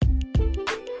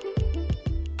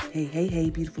Hey,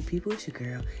 beautiful people. It's your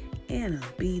girl, Anna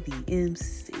B. the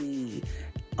MC,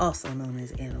 also known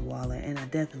as Anna Waller, and I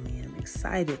definitely am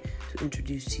excited to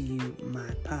introduce to you my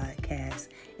podcast,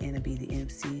 Anna B. the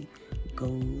MC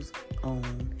Goes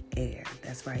On Air.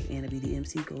 That's right, Anna B. the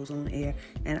MC Goes On Air,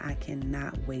 and I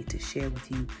cannot wait to share with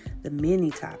you the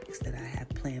many topics that I have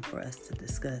planned for us to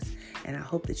discuss, and I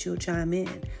hope that you'll chime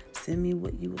in. Send me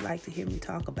what you would like to hear me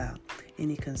talk about,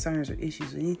 any concerns or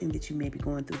issues, or anything that you may be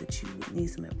going through that you would need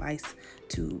some advice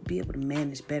to be able to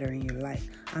manage better in your life.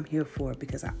 I'm here for it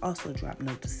because I also drop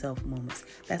note to self moments.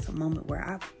 That's a moment where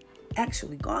I've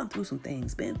actually gone through some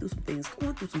things, been through some things,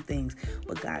 going through some things,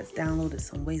 but God's downloaded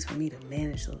some ways for me to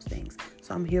manage those things.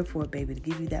 So I'm here for it, baby, to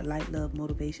give you that light, love,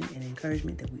 motivation, and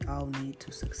encouragement that we all need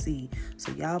to succeed.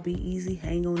 So y'all be easy,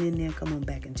 hang on in there, come on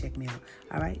back and check me out.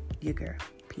 All right, your girl.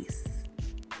 Peace.